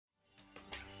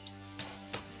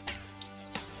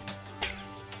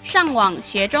上网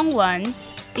学中文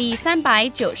第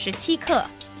397课。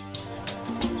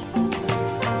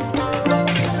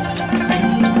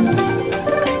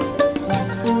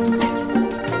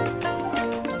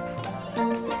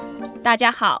大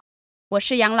家好，我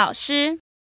是杨老师。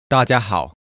大家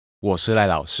好，我是赖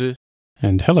老师。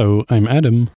 And hello, I'm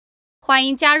Adam. 欢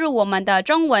迎加入我们的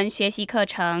中文学习课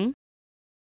程。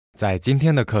在今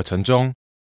天的课程中，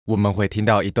我们会听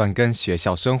到一段跟学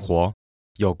校生活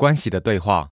有关系的对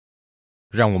话。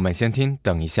让我们先听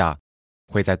等一下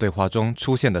会在对话中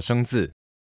出现的生字。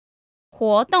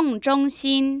活动中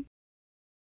心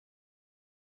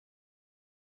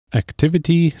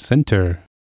Activity Center.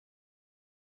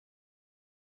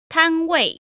 摊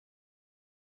位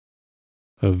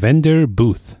A vendor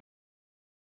booth.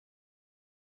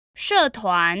 社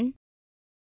团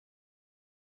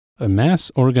A mass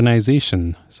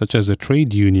organization, such as a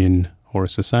trade union or a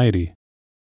society.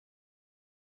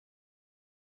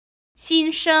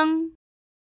 新生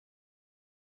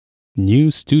New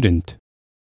student.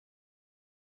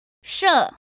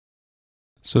 社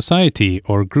Society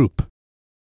or group.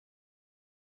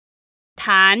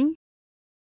 弹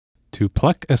To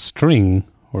pluck a string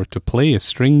or to play a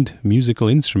stringed musical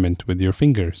instrument with your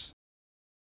fingers.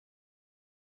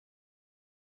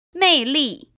 魅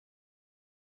力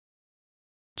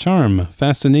Charm,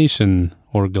 fascination,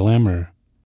 or glamour.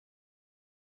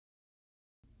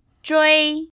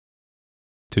 追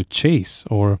To chase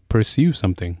or pursue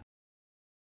something.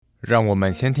 让我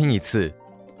们先听一次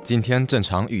今天正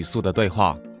常语速的对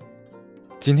话。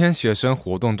今天学生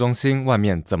活动中心外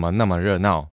面怎么那么热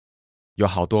闹？有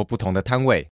好多不同的摊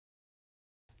位。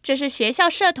这是学校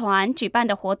社团举办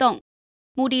的活动，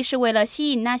目的是为了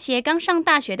吸引那些刚上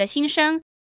大学的新生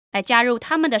来加入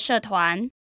他们的社团。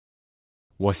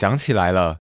我想起来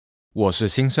了，我是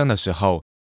新生的时候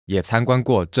也参观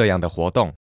过这样的活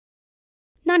动。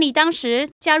那你当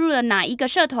时加入了哪一个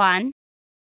社团？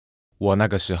我那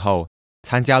个时候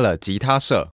参加了吉他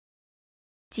社。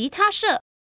吉他社？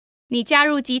你加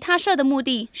入吉他社的目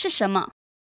的是什么？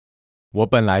我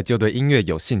本来就对音乐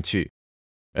有兴趣，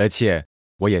而且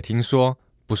我也听说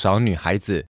不少女孩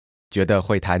子觉得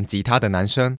会弹吉他的男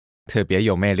生特别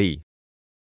有魅力，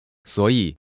所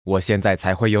以我现在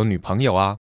才会有女朋友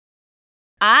啊！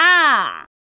啊，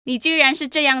你居然是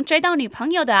这样追到女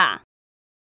朋友的啊！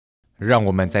让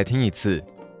我们再听一次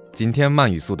今天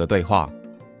慢语速的对话。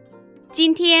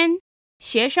今天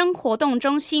学生活动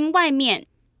中心外面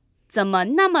怎么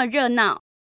那么热闹？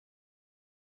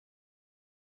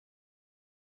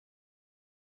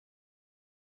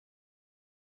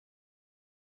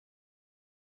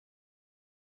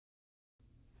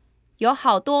有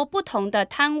好多不同的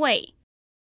摊位。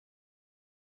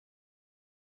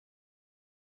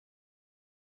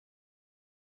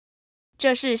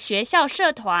这是学校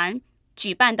社团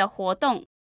举办的活动。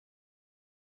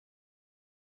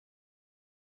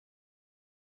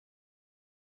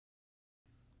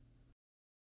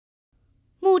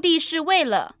目的是为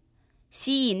了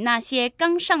吸引那些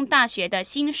刚上大学的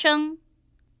新生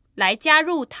来加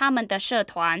入他们的社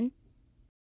团。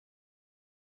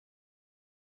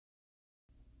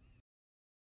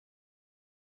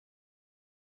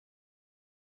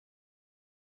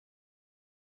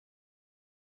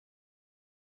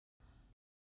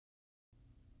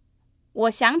我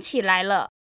想起来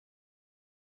了，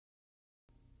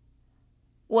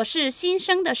我是新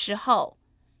生的时候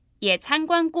也参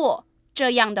观过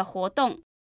这样的活动。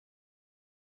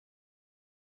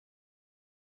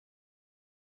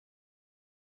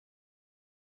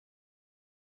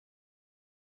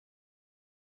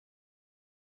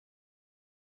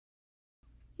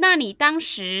那你当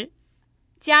时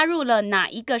加入了哪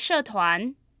一个社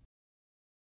团？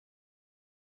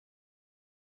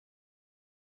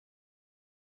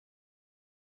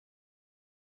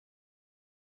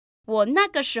我那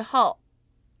个时候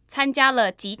参加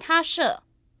了吉他社。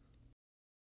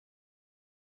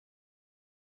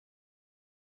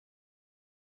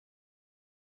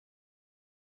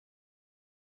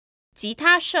吉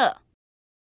他社，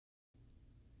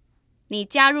你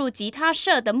加入吉他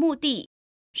社的目的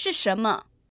是什么？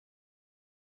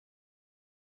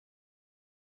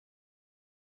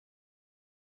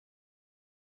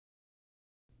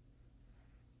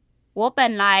我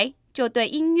本来就对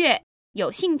音乐有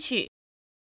兴趣，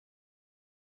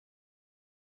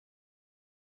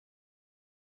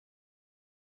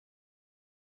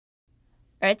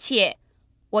而且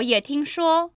我也听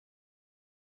说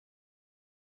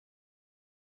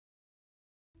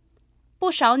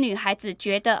不少女孩子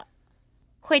觉得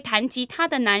会弹吉他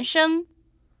的男生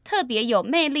特别有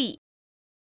魅力。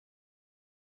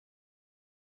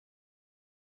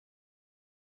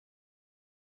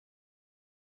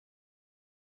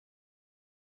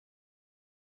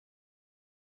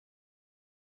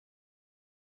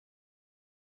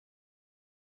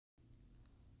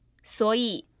所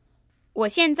以我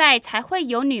现在才会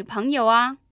有女朋友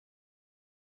啊。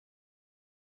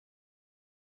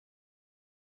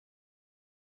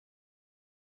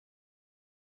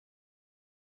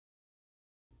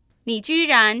你居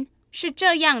然是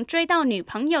这样追到女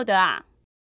朋友的啊？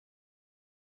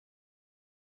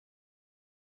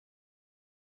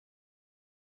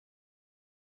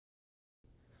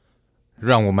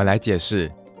让我们来解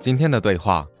释今天的对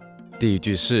话。第一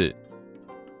句是：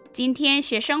今天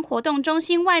学生活动中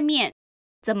心外面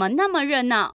怎么那么热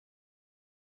闹？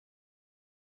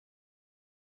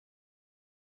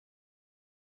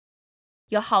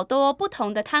有好多不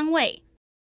同的摊位。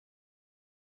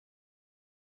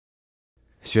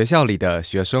学校里的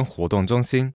学生活动中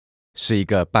心是一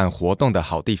个办活动的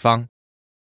好地方。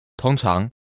通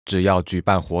常只要举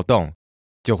办活动，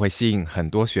就会吸引很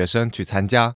多学生去参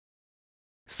加，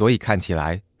所以看起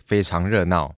来非常热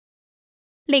闹。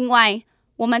另外，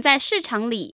我们在市场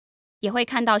里也会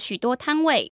看到许多摊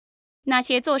位，那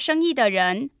些做生意的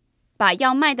人把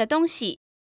要卖的东西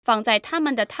放在他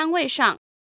们的摊位上，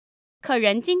客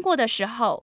人经过的时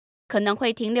候，可能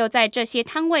会停留在这些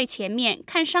摊位前面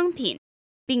看商品，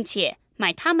并且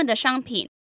买他们的商品。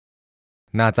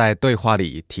那在对话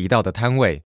里提到的摊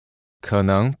位，可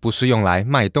能不是用来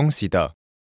卖东西的，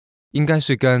应该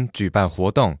是跟举办活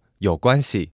动有关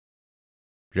系。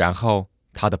然后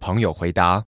他的朋友回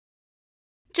答：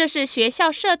这是学校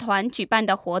社团举办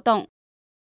的活动。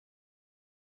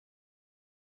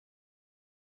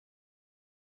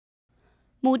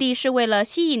目的是为了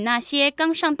吸引那些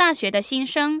刚上大学的新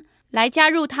生来加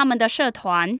入他们的社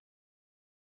团。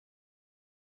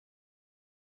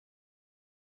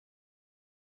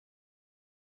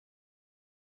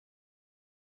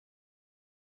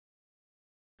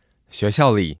学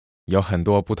校里有很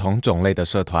多不同种类的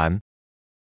社团，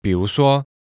比如说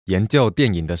研究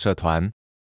电影的社团、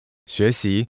学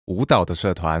习舞蹈的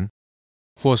社团，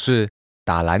或是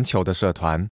打篮球的社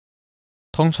团。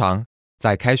通常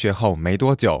在开学后没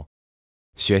多久，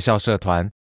学校社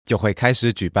团就会开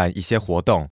始举办一些活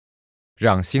动，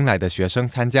让新来的学生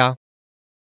参加。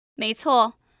没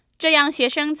错，这样学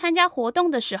生参加活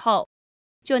动的时候，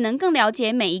就能更了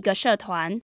解每一个社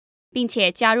团，并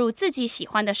且加入自己喜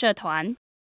欢的社团。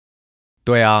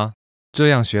对啊，这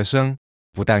样学生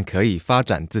不但可以发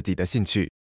展自己的兴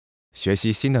趣，学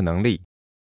习新的能力，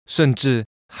甚至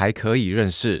还可以认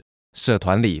识社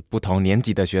团里不同年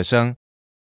级的学生，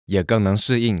也更能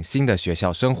适应新的学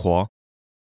校生活。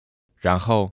然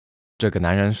后，这个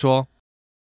男人说：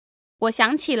我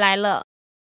想起来了，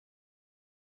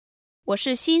我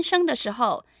是新生的时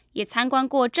候也参观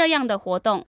过这样的活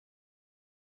动。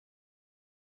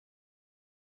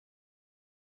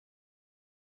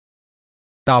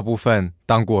大部分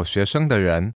当过学生的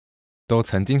人都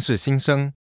曾经是新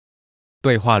生。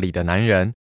对话里的男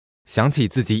人想起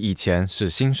自己以前是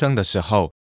新生的时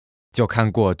候，就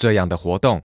看过这样的活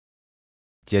动。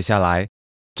接下来，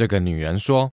这个女人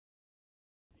说：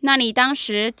那你当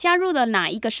时加入了哪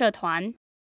一个社团？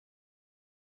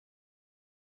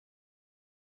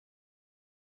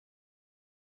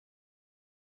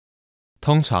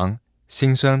通常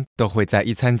新生都会在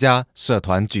一参加社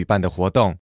团举办的活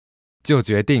动，就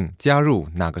决定加入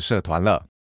哪个社团了。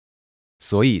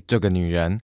所以这个女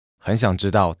人很想知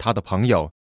道她的朋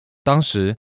友当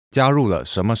时加入了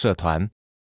什么社团。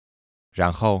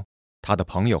然后她的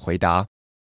朋友回答：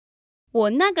我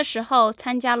那个时候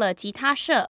参加了吉他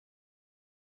社。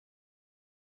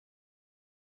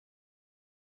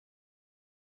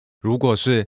如果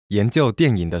是研究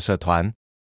电影的社团，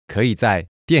可以在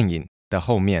电影的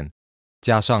后面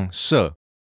加上社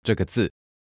这个字，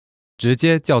直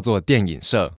接叫做电影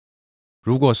社。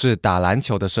如果是打篮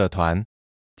球的社团，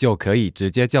就可以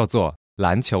直接叫做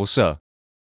篮球社。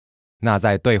那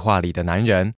在对话里的男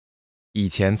人以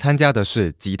前参加的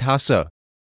是吉他社，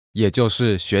也就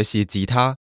是学习吉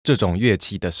他这种乐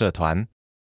器的社团。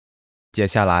接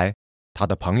下来，他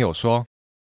的朋友说：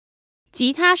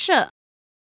吉他社。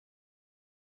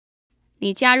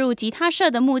你加入吉他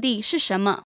社的目的是什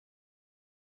么？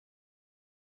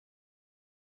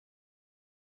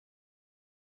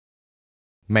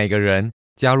每个人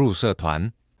加入社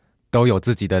团都有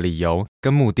自己的理由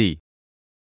跟目的。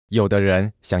有的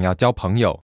人想要交朋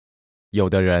友，有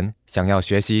的人想要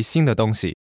学习新的东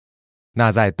西。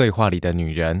那在对话里的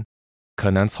女人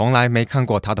可能从来没看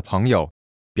过她的朋友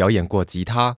表演过吉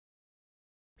他，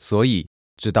所以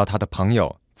知道她的朋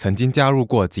友曾经加入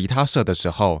过吉他社的时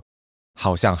候，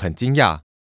好像很惊讶，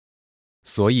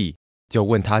所以就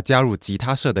问他加入吉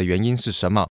他社的原因是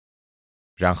什么。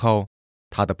然后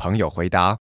他的朋友回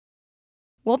答：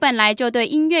我本来就对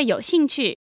音乐有兴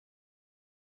趣，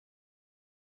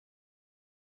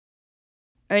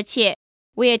而且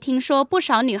我也听说不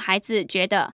少女孩子觉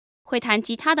得会弹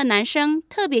吉他的男生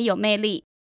特别有魅力。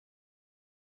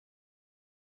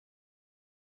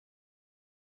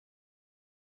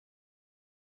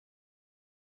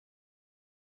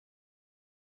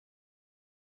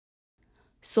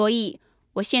所以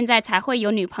我现在才会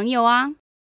有女朋友啊。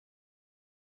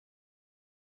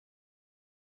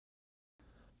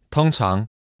通常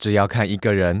只要看一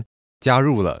个人加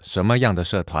入了什么样的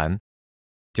社团，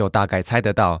就大概猜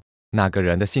得到那个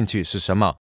人的兴趣是什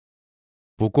么。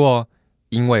不过，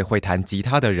因为会弹吉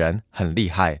他的人很厉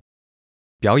害，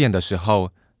表演的时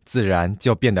候自然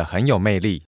就变得很有魅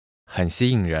力，很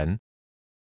吸引人，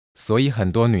所以很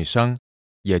多女生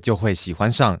也就会喜欢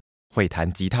上会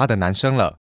弹吉他的男生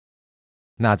了。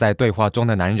那在对话中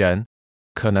的男人，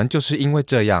可能就是因为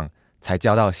这样才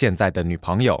交到现在的女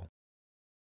朋友。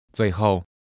最后，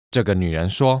这个女人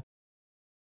说：“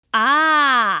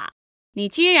啊，你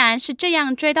居然是这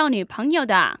样追到女朋友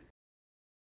的。”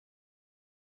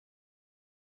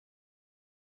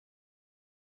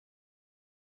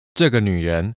这个女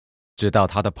人知道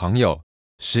她的朋友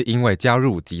是因为加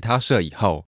入吉他社以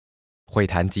后会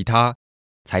弹吉他，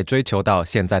才追求到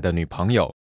现在的女朋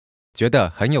友，觉得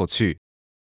很有趣，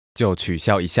就取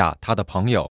笑一下她的朋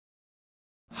友。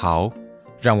好，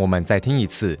让我们再听一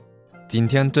次今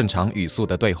天正常语速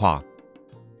的对话。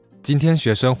今天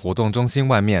学生活动中心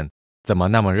外面怎么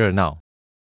那么热闹？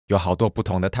有好多不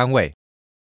同的摊位。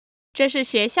这是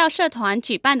学校社团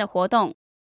举办的活动，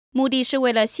目的是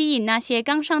为了吸引那些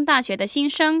刚上大学的新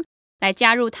生来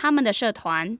加入他们的社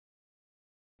团。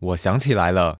我想起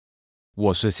来了，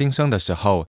我是新生的时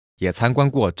候也参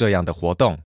观过这样的活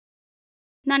动。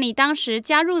那你当时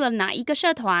加入了哪一个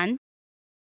社团？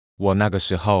我那个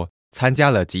时候参加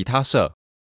了吉他社。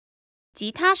吉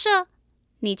他社？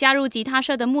你加入吉他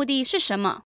社的目的是什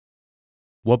么？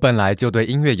我本来就对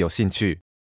音乐有兴趣，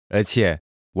而且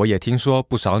我也听说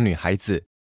不少女孩子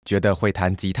觉得会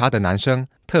弹吉他的男生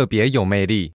特别有魅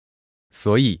力，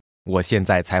所以我现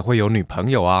在才会有女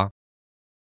朋友啊。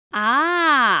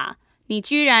啊，你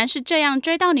居然是这样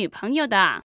追到女朋友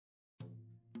的。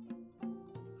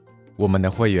我们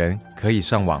的会员可以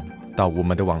上网到我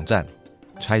们的网站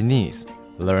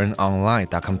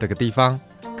ChineseLearnOnline.com 这个地方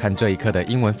看这一课的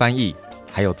英文翻译，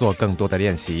还有做更多的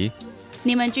练习。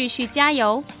你们继续加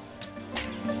油，